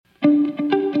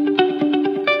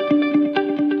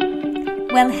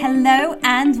Well, hello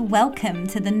and welcome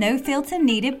to the No Filter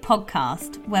Needed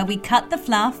podcast, where we cut the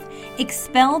fluff,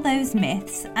 expel those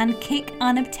myths, and kick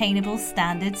unobtainable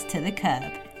standards to the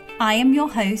curb. I am your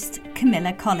host,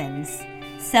 Camilla Collins,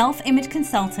 self-image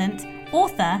consultant,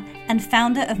 author, and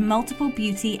founder of multiple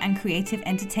beauty and creative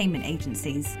entertainment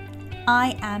agencies.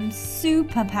 I am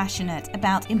super passionate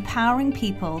about empowering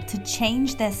people to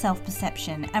change their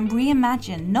self-perception and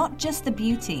reimagine not just the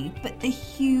beauty, but the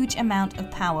huge amount of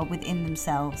power within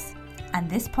themselves. And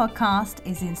this podcast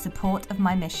is in support of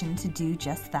my mission to do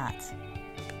just that.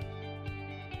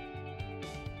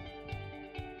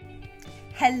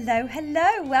 Hello,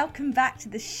 welcome back to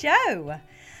the show.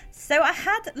 So I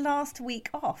had last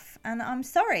week off, and I'm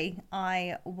sorry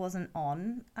I wasn't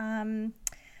on,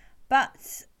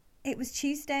 but it was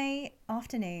Tuesday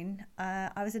afternoon.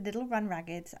 I was a little run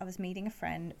ragged. I was meeting a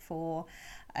friend for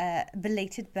a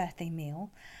belated birthday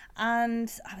meal,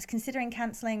 and I was considering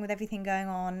cancelling with everything going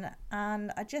on,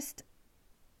 and I just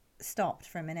stopped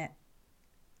for a minute,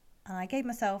 and I gave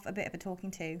myself a bit of a talking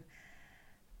to,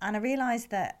 and I realised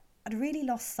that I'd really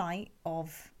lost sight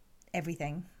of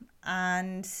everything,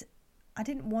 and I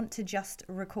didn't want to just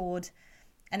record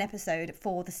an episode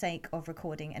for the sake of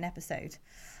recording an episode.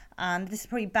 And this is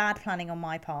probably bad planning on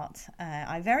my part.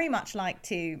 I very much like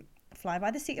to fly by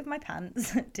the seat of my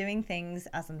pants, doing things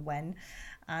as and when.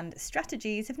 And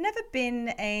strategies have never been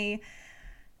a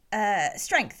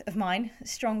strength of mine,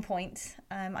 strong point.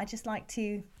 I just like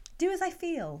to do as I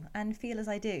feel and feel as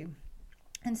I do.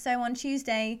 And so on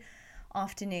Tuesday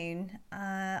afternoon,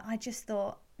 I just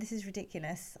thought, this is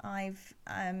ridiculous.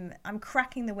 I'm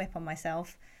cracking the whip on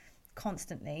myself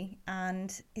constantly,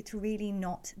 and it's really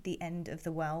not the end of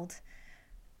the world.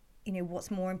 You know, what's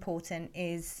more important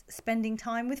is spending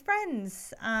time with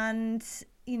friends and,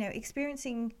 you know,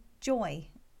 experiencing joy,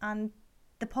 and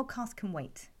the podcast can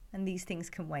wait, and these things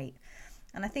can wait.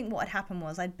 And I think what had happened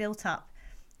was I'd built up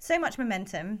so much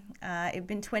momentum. It'd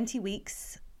been 20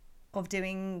 weeks of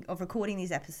recording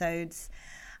these episodes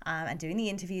and doing the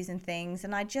interviews and things,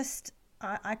 and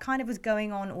I kind of was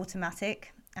going on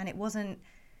automatic, and it wasn't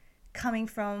coming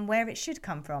from where it should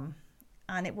come from,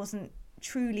 and it wasn't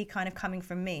truly kind of coming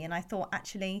from me. And I thought,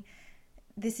 actually,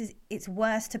 it's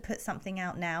worse to put something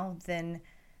out now than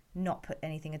not put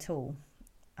anything at all.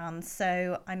 And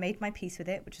so I made my peace with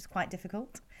it, which is quite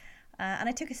difficult, and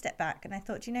I took a step back, and I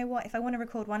thought, you know what, if I want to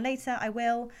record one later, I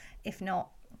will. If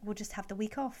not, we'll just have the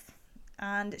week off.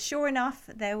 And sure enough,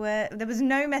 there was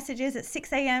no messages at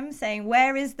 6 a.m. saying,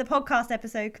 where is the podcast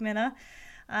episode, Camilla?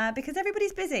 Because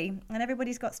everybody's busy and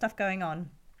everybody's got stuff going on.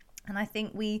 And I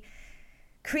think we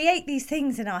create these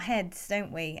things in our heads,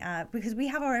 don't we? Because we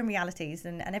have our own realities,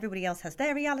 and everybody else has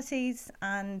their realities,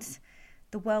 and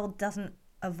the world doesn't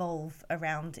evolve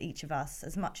around each of us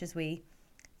as much as we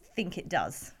think it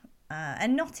does.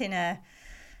 And not in a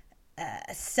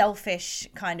selfish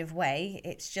kind of way.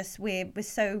 It's just we're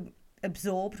so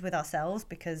absorbed with ourselves,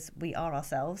 because we are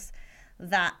ourselves,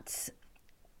 that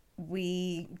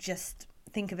we just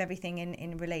think of everything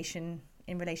in relation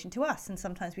to us, and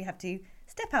sometimes we have to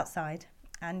step outside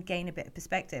and gain a bit of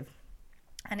perspective.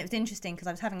 And it was interesting because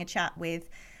I was having a chat with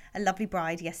a lovely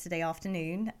bride yesterday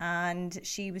afternoon, and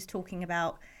she was talking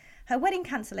about her wedding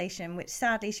cancellation, which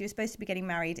sadly she was supposed to be getting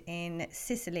married in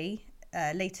Sicily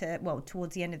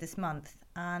towards the end of this month,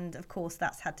 and of course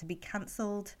that's had to be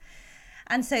cancelled.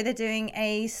 And so they're doing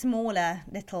a smaller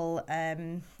little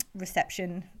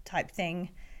reception type thing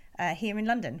here in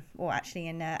London, or actually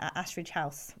in Ashridge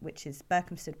House, which is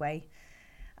Berkhamsted Way.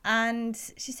 And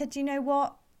she said, you know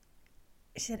what?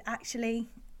 She said, actually,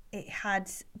 it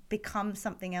had become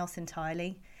something else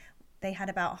entirely. They had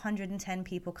about 110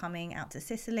 people coming out to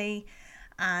Sicily,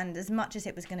 and as much as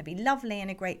it was going to be lovely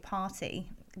and a great party,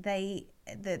 the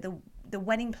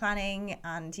wedding planning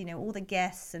and, you know, all the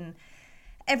guests and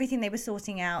everything they were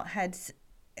sorting out had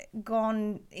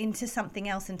gone into something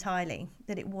else entirely,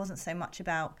 that it wasn't so much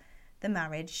about the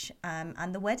marriage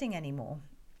and the wedding anymore.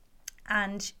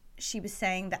 And she was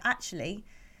saying that actually,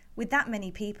 with that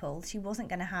many people, she wasn't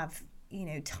going to have, you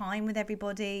know, time with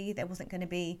everybody. There wasn't going to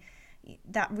be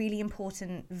that really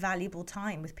important, valuable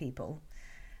time with people.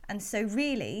 And so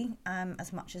really,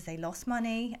 as much as they lost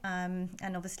money, and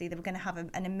obviously they were going to have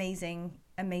an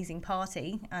amazing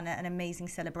party and an amazing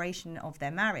celebration of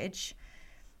their marriage,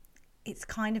 it's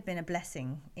kind of been a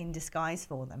blessing in disguise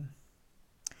for them.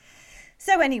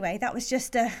 So anyway, that was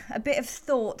just a bit of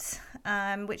thought,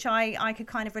 which I could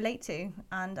kind of relate to.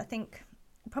 And I think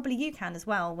probably you can as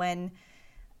well, when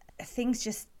things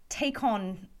just take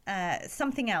on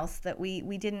something else that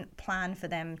we didn't plan for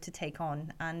them to take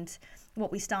on. And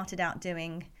what we started out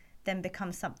doing then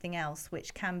becomes something else,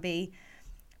 which can be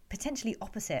potentially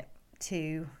opposite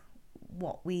to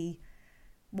what we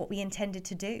intended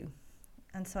to do.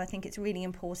 And so I think it's really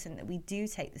important that we do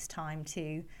take this time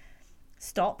to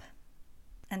stop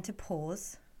and to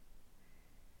pause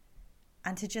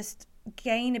and to just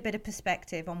gain a bit of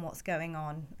perspective on what's going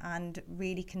on and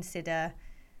really consider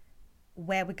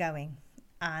where we're going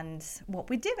and what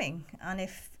we're doing, and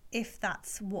if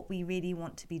that's what we really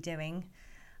want to be doing.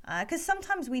 Because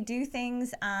sometimes we do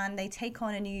things and they take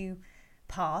on a new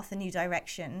path, a new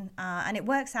direction, and it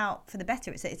works out for the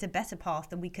better. It's a better path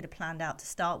than we could have planned out to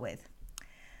start with.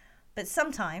 But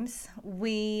sometimes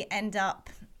we end up,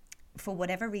 for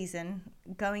whatever reason,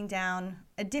 going down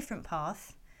a different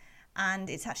path, and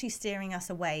it's actually steering us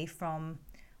away from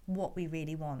what we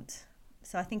really want.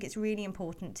 So I think it's really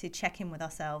important to check in with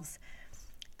ourselves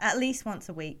at least once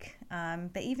a week,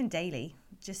 but even daily,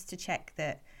 just to check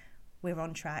that we're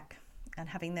on track and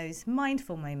having those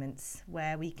mindful moments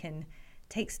where we can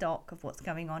take stock of what's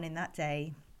going on in that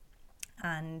day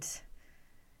and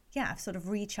sort of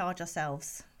recharge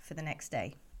ourselves for the next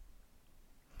day.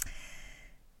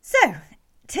 So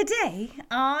today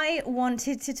I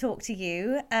wanted to talk to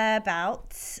you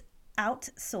about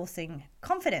outsourcing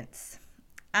confidence.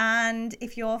 And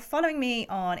if you're following me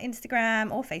on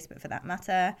Instagram or Facebook for that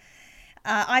matter,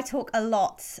 I talk a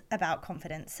lot about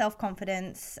confidence,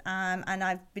 self-confidence, and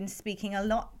I've been speaking a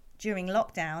lot during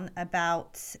lockdown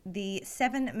about the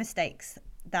 7 mistakes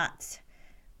that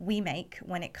we make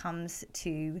when it comes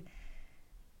to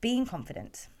being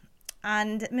confident.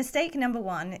 And mistake number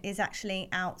 1 is actually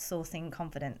outsourcing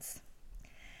confidence.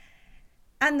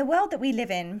 And the world that we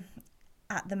live in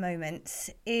at the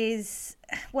moment is,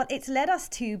 it's led us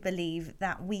to believe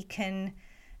that we can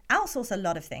outsource a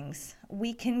lot of things.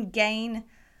 We can gain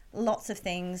lots of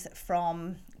things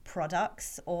from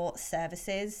products or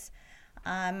services.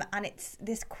 And it's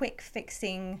this quick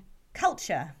fixing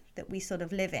culture that we sort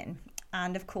of live in.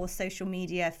 And of course, social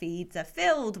media feeds are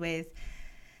filled with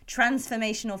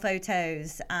transformational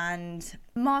photos and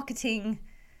marketing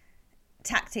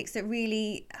tactics that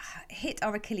really hit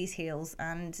our Achilles heels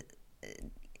and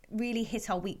really hit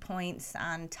our weak points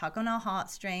and tug on our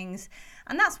heartstrings.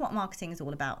 And that's what marketing is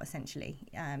all about, essentially.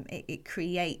 It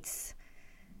creates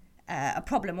a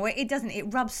problem, or it doesn't.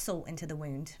 It rubs salt into the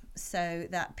wound so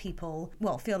that people,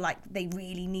 feel like they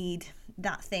really need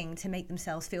that thing to make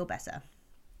themselves feel better.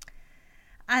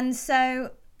 And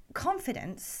so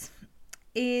confidence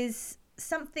is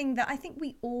something that I think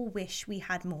we all wish we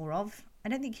had more of. I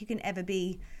don't think you can ever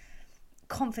be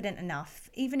confident enough.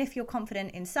 Even if you're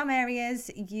confident in some areas,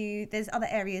 there's other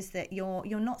areas that you're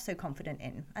not so confident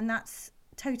in, and that's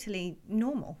totally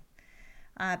normal,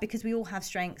 because we all have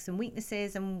strengths and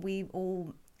weaknesses, and we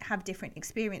all have different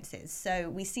experiences. So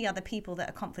we see other people that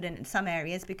are confident in some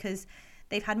areas because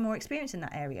they've had more experience in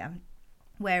that area,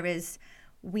 whereas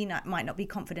we might not be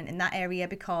confident in that area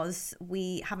because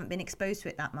we haven't been exposed to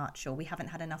it that much, or we haven't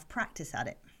had enough practice at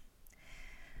it.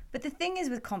 But the thing is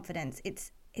with confidence,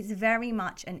 it's very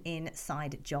much an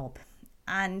inside job,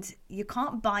 and you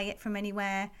can't buy it from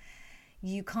anywhere.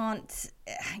 You can't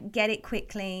get it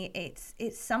quickly.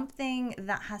 It's something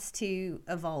that has to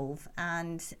evolve,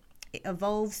 and it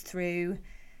evolves through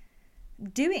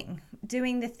doing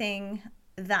the thing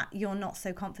that you're not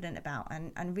so confident about,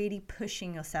 and really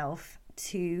pushing yourself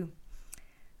to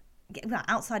get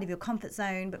outside of your comfort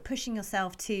zone, but pushing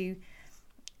yourself to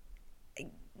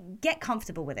get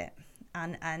comfortable with it.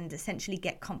 And essentially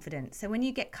get confident. So when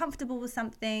you get comfortable with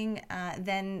something,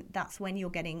 then that's when you're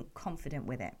getting confident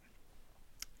with it.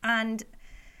 And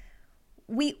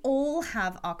we all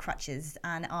have our crutches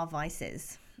and our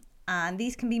vices. And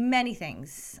these can be many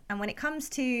things. And when it comes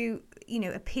to,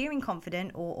 appearing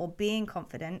confident or being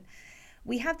confident,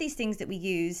 we have these things that we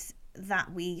use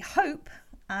that we hope,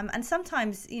 and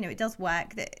sometimes, it does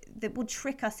work, that will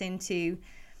trick us into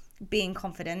being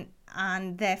confident,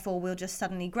 and therefore we'll just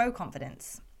suddenly grow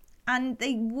confidence. And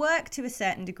they work to a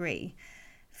certain degree.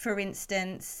 For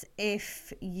instance,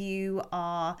 if you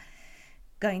are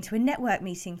going to a network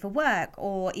meeting for work,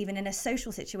 or even in a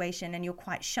social situation and you're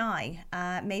quite shy,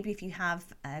 maybe if you have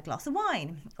a glass of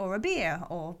wine or a beer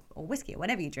or whiskey or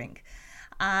whatever you drink,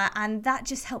 and that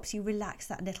just helps you relax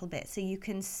that little bit, so you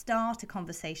can start a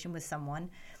conversation with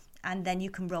someone and then you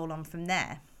can roll on from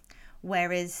there.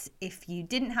 Whereas if you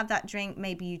didn't have that drink,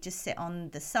 maybe you just sit on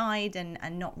the side and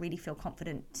not really feel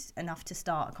confident enough to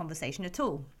start a conversation at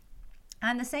all.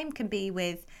 And the same can be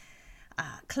with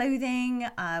clothing,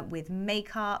 with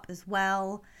makeup as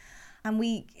well. And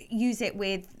we use it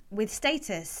with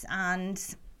status and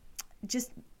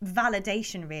just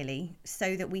validation, really,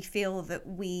 so that we feel that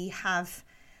we have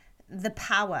the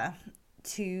power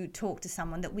to talk to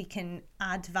someone, that we can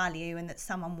add value, and that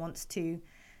someone wants to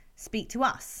speak to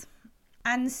us.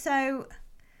 And so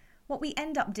what we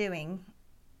end up doing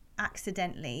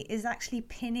accidentally is actually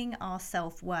pinning our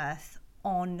self-worth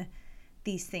on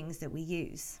these things that we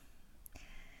use.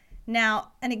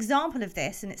 Now, an example of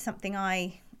this, and it's something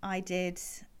I did,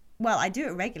 well, I do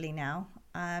it regularly now,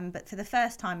 but for the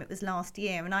first time it was last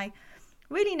year, and I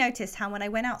really noticed how when I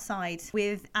went outside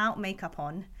without makeup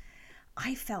on,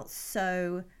 I felt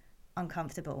so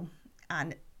uncomfortable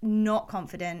and not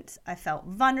confident. I felt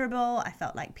vulnerable. I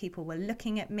felt like people were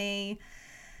looking at me.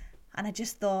 And I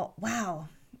just thought, wow,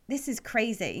 this is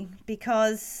crazy,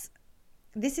 because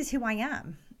this is who I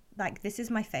am. Like, this is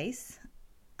my face.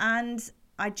 And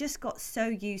I just got so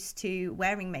used to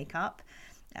wearing makeup.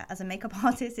 As a makeup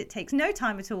artist, it takes no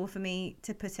time at all for me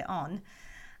to put it on.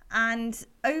 And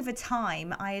over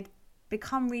time, I had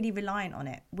become really reliant on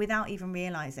it without even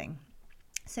realizing.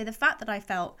 So the fact that I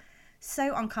felt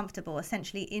so uncomfortable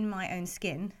essentially in my own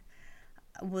skin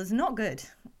was not good.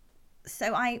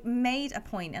 So I made a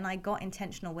point and I got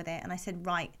intentional with it, and I said,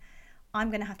 right, I'm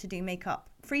going to have to do makeup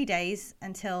 3 days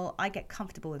until I get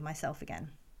comfortable with myself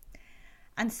again.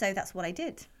 And so that's what I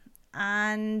did.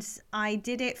 And I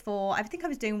did it for, I think I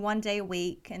was doing 1 day a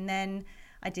week, and then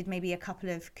I did maybe a couple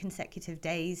of consecutive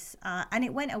days, and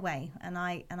it went away, and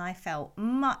I felt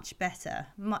much better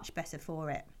for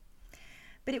it.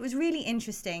 But it was really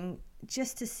interesting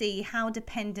just to see how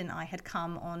dependent I had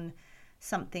come on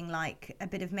something like a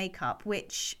bit of makeup,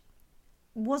 which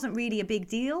wasn't really a big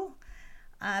deal,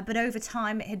 but over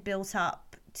time it had built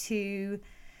up to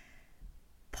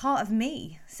part of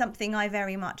me, something I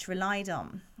very much relied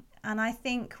on. And I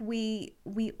think we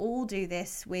all do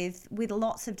this with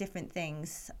lots of different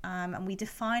things, and we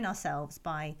define ourselves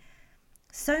by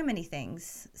so many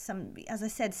things. Some, as I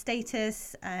said,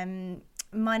 status,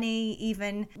 money,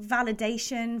 even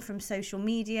validation from social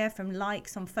media, from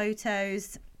likes on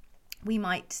photos. We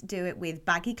might do it with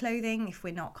baggy clothing if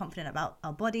we're not confident about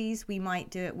our bodies. We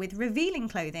might do it with revealing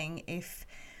clothing if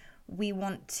we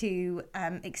want to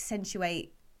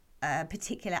accentuate a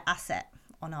particular asset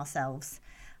on ourselves.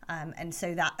 And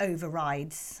so that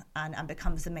overrides and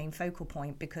becomes the main focal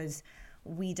point, because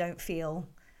we don't feel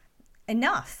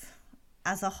enough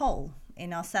as a whole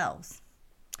in ourselves.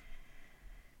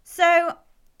 So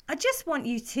I just want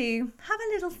you to have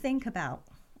a little think about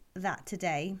that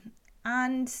today,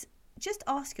 and just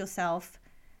ask yourself,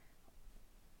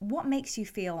 what makes you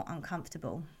feel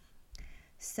uncomfortable?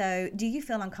 So do you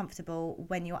feel uncomfortable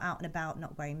when you're out and about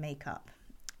not wearing makeup?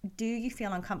 Do you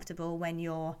feel uncomfortable when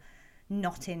you're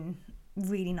not in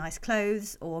really nice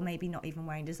clothes, or maybe not even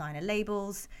wearing designer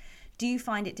labels? Do you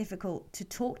find it difficult to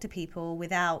talk to people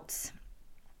without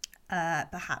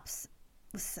perhaps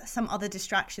some other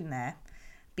distraction there?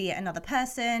 Be it another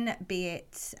person, be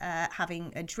it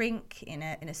having a drink in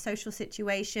a social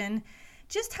situation.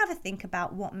 Just have a think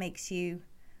about what makes you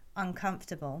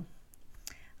uncomfortable.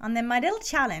 And then my little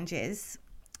challenge is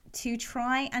to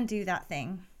try and do that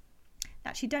thing.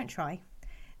 Actually, don't try.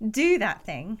 Do that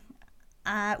thing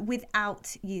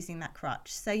without using that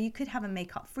crutch. So you could have a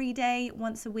makeup-free day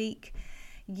once a week.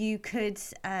 You could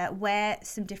wear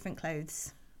some different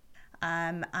clothes.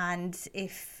 And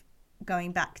if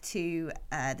going back to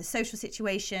the social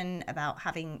situation about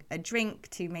having a drink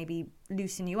to maybe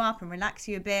loosen you up and relax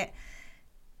you a bit,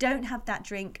 don't have that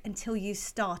drink until you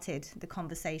started the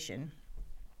conversation.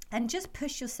 And just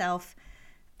push yourself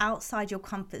outside your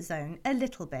comfort zone a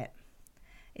little bit.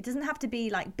 It doesn't have to be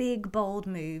like big, bold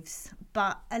moves,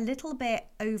 but a little bit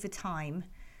over time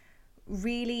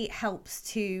really helps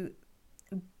to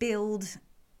build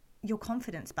your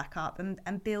confidence back up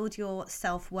and build your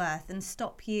self-worth, and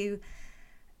stop you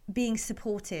being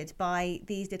supported by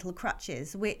these little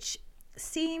crutches, which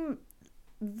seem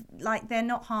like they're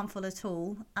not harmful at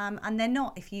all, and they're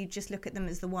not if you just look at them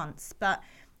as the once. But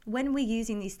when we're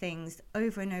using these things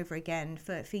over and over again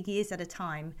for years at a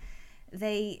time,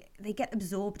 they get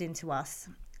absorbed into us,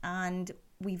 and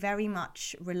we very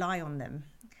much rely on them.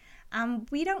 And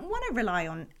we don't want to rely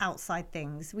on outside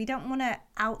things. We don't want to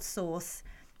outsource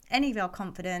any of our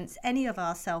confidence, any of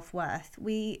our self-worth.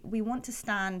 We want to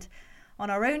stand on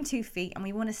our own 2 feet, and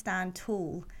we want to stand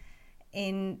tall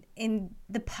in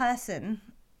the person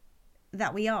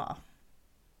that we are.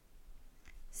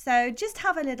 So just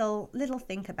have a little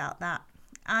think about that,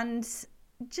 and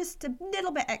just a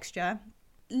little bit extra.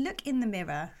 Look in the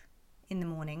mirror in the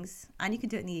mornings, and you can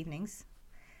do it in the evenings,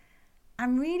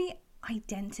 and really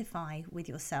identify with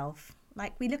yourself.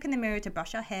 Like, we look in the mirror to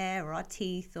brush our hair or our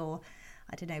teeth, or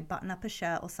I don't know, button up a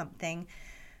shirt or something,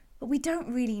 but we don't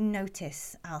really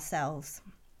notice ourselves.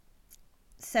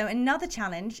 So another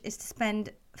challenge is to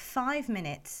spend 5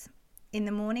 minutes in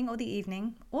the morning or the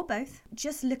evening, or both,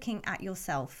 just looking at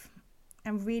yourself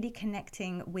and really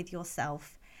connecting with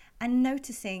yourself and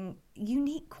noticing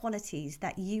unique qualities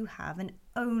that you have and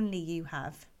only you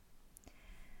have.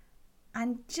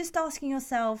 And just asking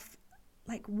yourself,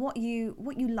 like, what you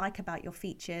like about your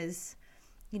features,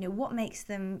 what makes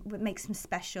them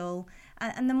special.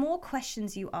 And the more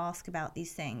questions you ask about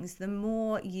these things, the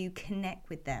more you connect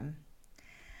with them.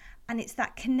 And it's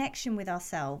that connection with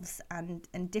ourselves and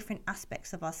different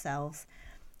aspects of ourselves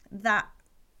that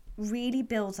really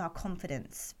builds our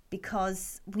confidence,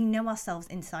 because we know ourselves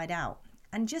inside out.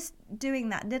 And just doing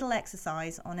that little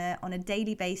exercise on a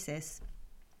daily basis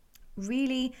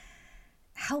really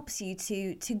helps you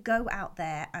to go out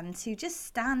there and to just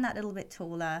stand that little bit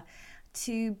taller,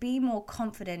 to be more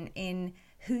confident in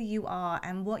who you are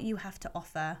and what you have to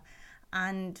offer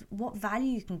and what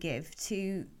value you can give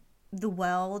to the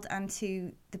world and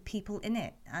to the people in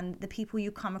it and the people you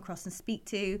come across and speak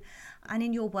to, and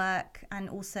in your work, and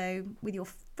also with your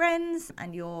friends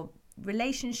and your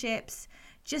relationships,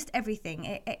 just everything.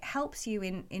 It helps you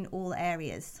in all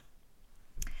areas.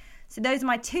 So those are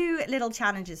my 2 little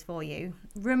challenges for you.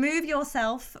 Remove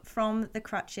yourself from the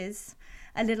crutches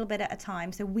a little bit at a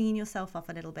time. So wean yourself off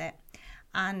a little bit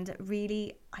and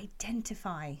really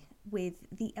identify with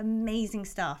the amazing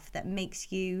stuff that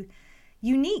makes you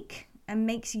unique and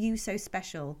makes you so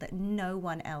special that no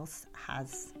one else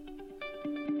has.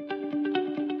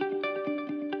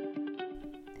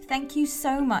 Thank you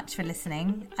so much for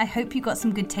listening. I hope you got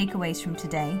some good takeaways from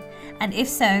today. And if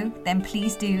so, then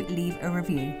please do leave a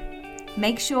review.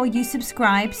 Make sure you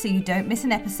subscribe so you don't miss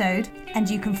an episode, and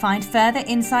you can find further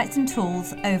insights and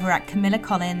tools over at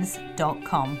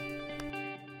CamillaCollins.com.